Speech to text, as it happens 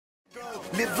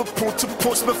Liverpool to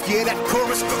Portsmouth, yeah, that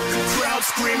chorus got the crowd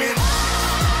screaming.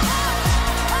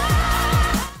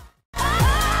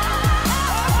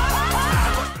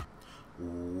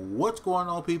 What's going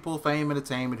on, people? Fame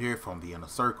Entertainment here from the Inner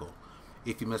Circle.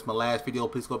 If you missed my last video,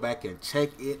 please go back and check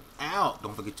it out.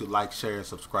 Don't forget to like, share, and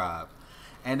subscribe.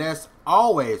 And as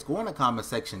always, go in the comment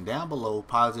section down below.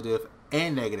 Positive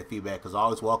and negative feedback is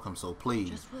always welcome, so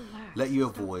please let your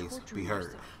voice be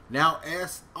heard. Now,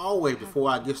 as always, before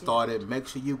I get started, make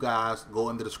sure you guys go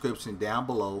in the description down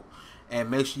below and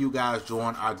make sure you guys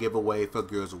join our giveaway for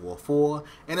Gears of War 4.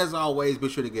 And as always, be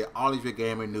sure to get all of your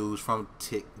gaming news from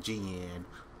TiCGN.com.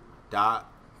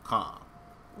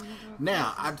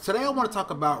 Now, today I want to talk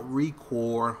about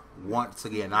Recore once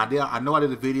again. I know I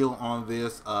did a video on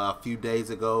this a few days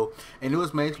ago, and it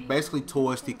was basically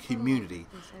towards the community.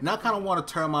 Now I kind of want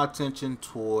to turn my attention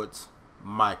towards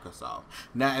Microsoft.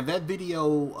 Now, in that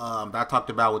video that I talked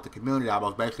about with the community, I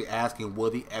was basically asking, will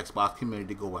the Xbox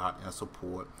community go out and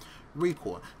support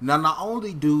Recore? Now, not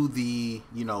only do the,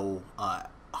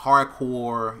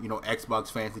 hardcore, Xbox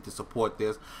fans need to support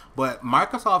this, but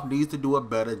Microsoft needs to do a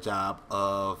better job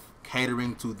of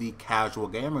catering to the casual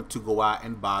gamer to go out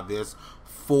and buy this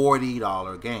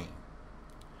 $40 game.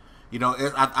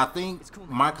 I think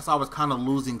Microsoft is kind of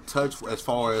losing touch as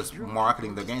far as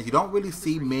marketing their games. You don't really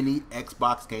see many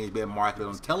Xbox games being marketed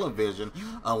on television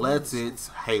unless it's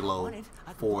Halo,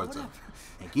 Forza,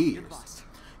 and Gears.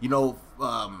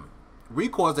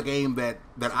 Recore is a game that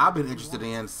I've been interested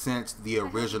in since the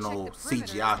original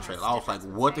CGI trailer. I was like,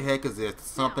 what the heck is this?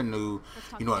 Something new,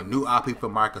 a new IP for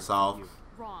Microsoft.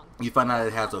 You find out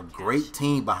it has a great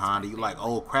team behind it. You're like,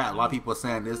 oh crap, a lot of people are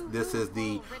saying this is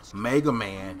the Mega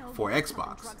Man for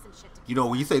Xbox.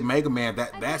 When you say Mega Man,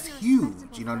 that's huge.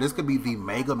 This could be the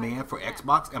Mega Man for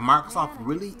Xbox, and Microsoft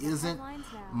really isn't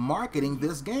marketing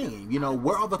this game.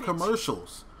 Where are the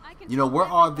commercials? Where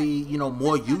are the,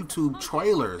 more YouTube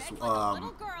trailers?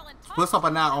 Put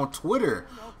something out on Twitter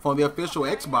from the official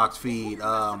Xbox feed.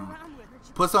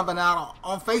 Put something out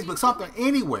on Facebook, something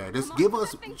anywhere. Just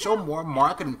show more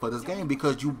marketing for this game,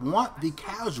 because you want the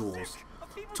casuals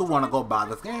to want to go buy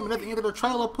this game. And at the end of the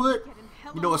trailer, put,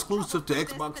 exclusive to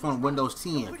Xbox One, Windows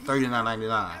 10,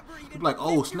 $39.99. People like,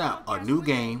 oh snap, a new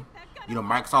game.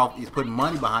 Microsoft is putting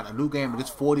money behind a new game, and it's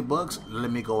 $40.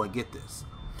 Let me go and get this.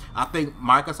 I think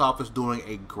Microsoft is doing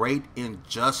a great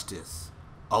injustice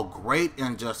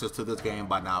to this game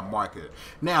by not marketing it.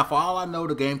 Now, for all I know,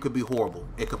 the game could be horrible.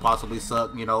 It could possibly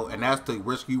suck, and that's the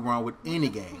risk you run with any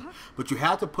game. But you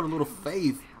have to put a little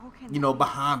faith,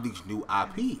 behind these new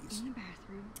IPs.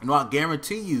 I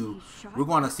guarantee you, we're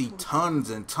going to see tons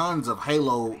and tons of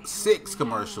Halo 6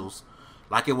 commercials,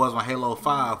 like it was on Halo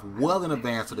 5, well in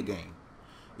advance of the game.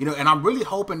 And I'm really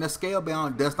hoping that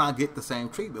Scalebound does not get the same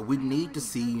treatment. We need to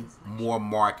see more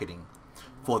marketing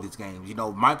for these games.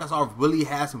 Microsoft really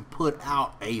hasn't put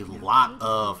out a lot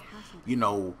of,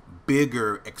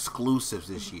 bigger exclusives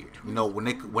this year.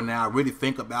 When I really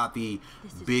think about the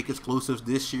big exclusives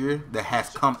this year that has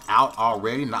come out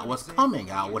already, not what's coming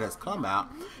out, what has come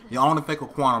out, you only think of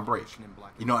Quantum Break.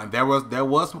 And there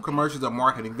was some commercials and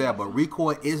marketing there, but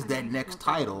Recore is that next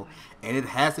title, and it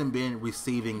hasn't been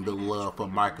receiving the love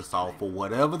from Microsoft for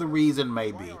whatever the reason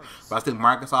may be. But I think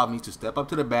Microsoft needs to step up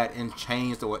to the bat and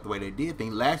change the way they did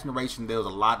things. Last generation, they put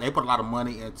a lot of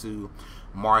money into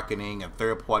marketing and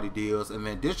third-party deals, and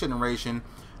then this generation,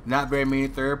 not very many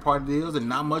third-party deals and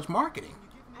not much marketing.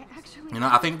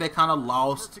 I think they kind of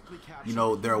lost,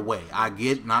 their way. I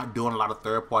get not doing a lot of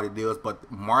third-party deals,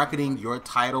 but marketing your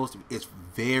titles is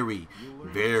very,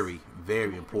 very,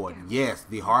 very important. Yes,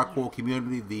 the hardcore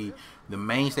community, the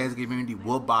mainstays of the community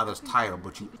will buy this title,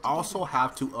 but you also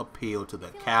have to appeal to the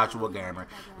casual gamer.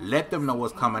 Let them know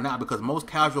what's coming out, because most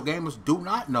casual gamers do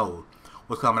not know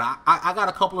what's coming out. I got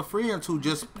a couple of friends who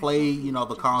just play,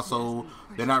 the console.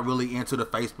 They're not really into the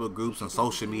Facebook groups and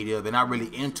social media. They're not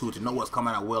really into it to know what's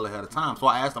coming out well ahead of time. So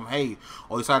I asked them, hey,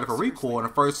 are you excited for Recore? And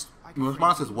the first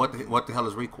response is, what the hell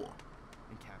is Recore?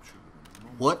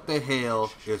 What the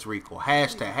hell is Recore?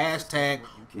 Hashtag,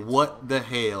 what the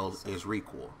hell is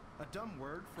Recore?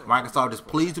 Microsoft, just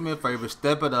please do me a favor,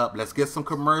 step it up. Let's get some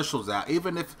commercials out.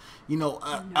 Even if, a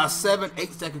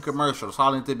 7-8 second commercial, that's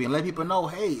all it needs to be. And let people know,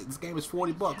 hey, this game is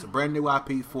 $40. A brand new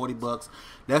IP, $40.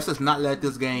 Let's just not let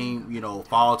this game,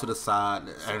 fall to the side.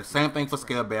 And same thing for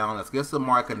Scalebound. Let's get some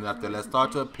marketing up there. Let's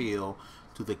start to appeal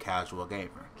to the casual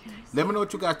gamer. Let me know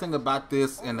what you guys think about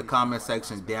this in the comment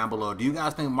section down below. Do you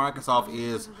guys think Microsoft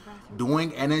is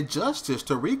doing an injustice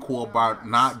to Recore by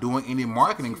not doing any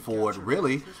marketing for it,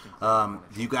 really? Do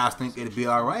you guys think it'd be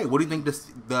alright? What do you think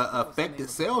the affected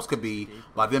sales could be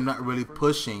by them not really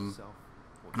pushing,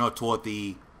 toward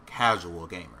the casual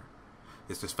gamer.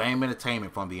 This is Fame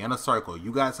Entertainment from the Inner Circle.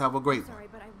 You guys have a great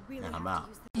one. And I'm out.